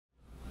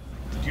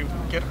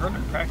get hurt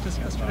in practice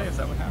yesterday? Is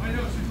that what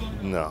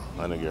happened? No,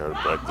 I didn't get hurt in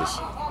practice.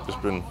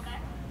 Just been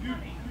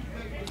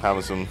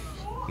having some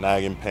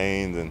nagging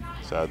pains and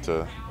decided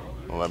to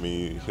let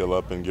me heal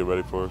up and get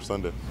ready for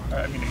Sunday.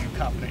 I mean, are you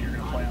confident you're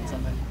going to play on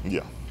Sunday?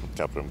 Yeah, I'm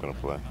confident I'm going to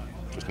play.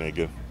 Just need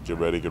to get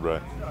ready, get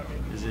right.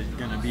 Is it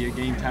going to be a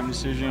game time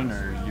decision,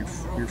 or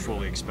you're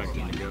fully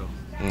expecting to go?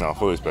 No,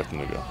 fully expecting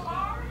to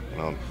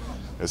go.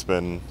 It's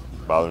been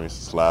bothering me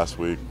since last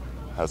week.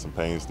 Had some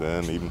pains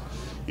then,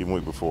 even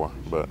week before.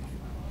 But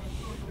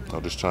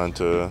I'm just trying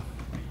to.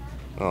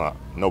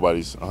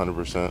 Nobody's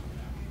 100%,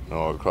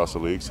 across the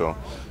league. So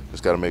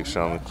just got to make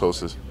sure I'm close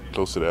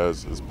to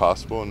that as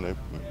possible, and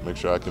make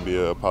sure I can be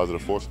a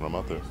positive force when I'm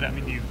out there. I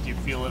mean, do you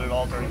feel it at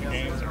all during the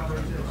games?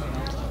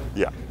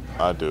 Yeah,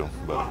 I do.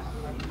 But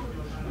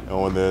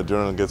when the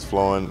adrenaline gets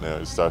flowing,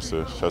 it starts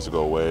to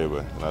go away.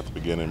 But at the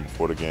beginning,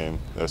 before the game,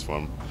 that's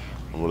when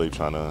I'm really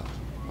trying to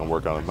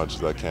work on as much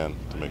as I can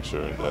to make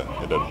sure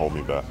that it doesn't hold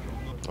me back.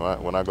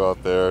 When I go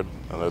out there,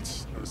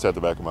 it's at the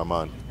back of my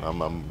mind.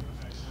 I'm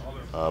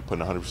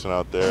putting 100%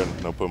 out there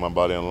and putting my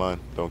body on the line.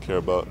 Don't care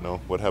about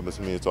what happens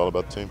to me. It's all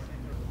about the team.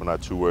 We're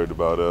not too worried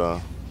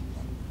about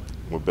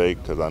with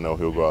Bake, because I know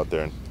he'll go out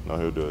there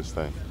and he'll do his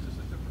thing.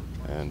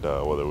 And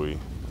whether we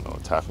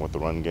attack him with the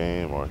run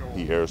game or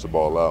he airs the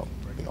ball out,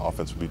 the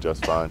offense will be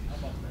just fine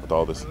with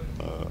all this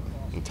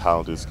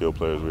talented, skilled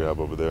players we have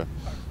over there.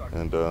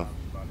 And we're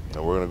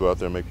going to go out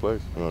there and make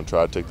plays. We're going to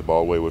try to take the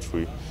ball away, which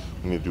we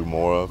need to do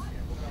more of.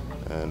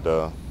 And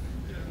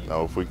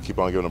if we keep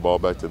on giving the ball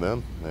back to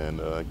them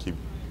and keep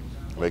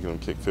making them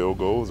kick field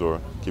goals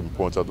or keeping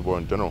points out the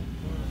board in general,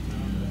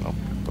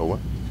 they'll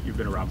win. You've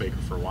been around Baker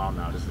for a while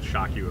now. Does it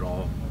shock you at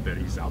all that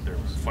he's out there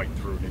fighting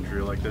through an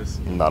injury like this?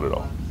 Not at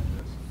all.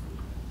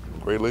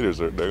 Great leaders,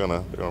 they're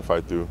gonna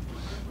fight through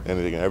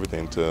anything and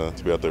everything to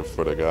be out there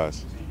for their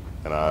guys.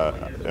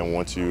 And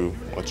once you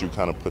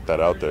kind of put that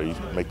out there, you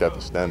make that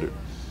the standard.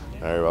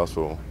 Everybody else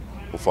will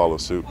follow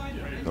suit.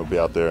 They'll be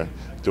out there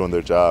doing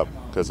their job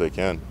because they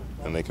can,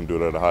 and they can do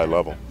it at a high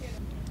level.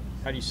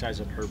 How do you size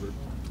up Herbert?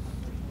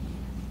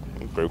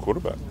 Great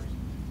quarterback.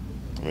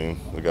 I mean,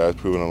 the guy's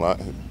proven a lot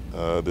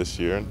this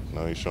year.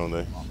 He's shown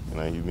that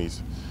he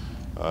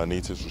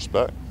needs his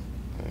respect,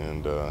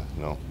 and I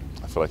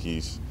feel like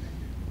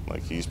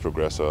he's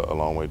progressed a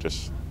long way,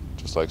 just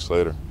like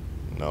Slater.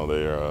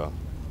 They're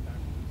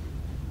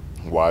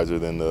wiser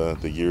than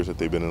the years that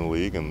they've been in the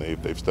league, and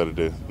they've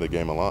studied the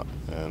game a lot.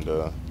 And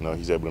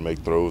he's able to make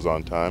throws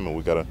on time, and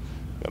we gotta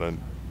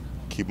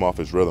keep him off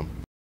his rhythm.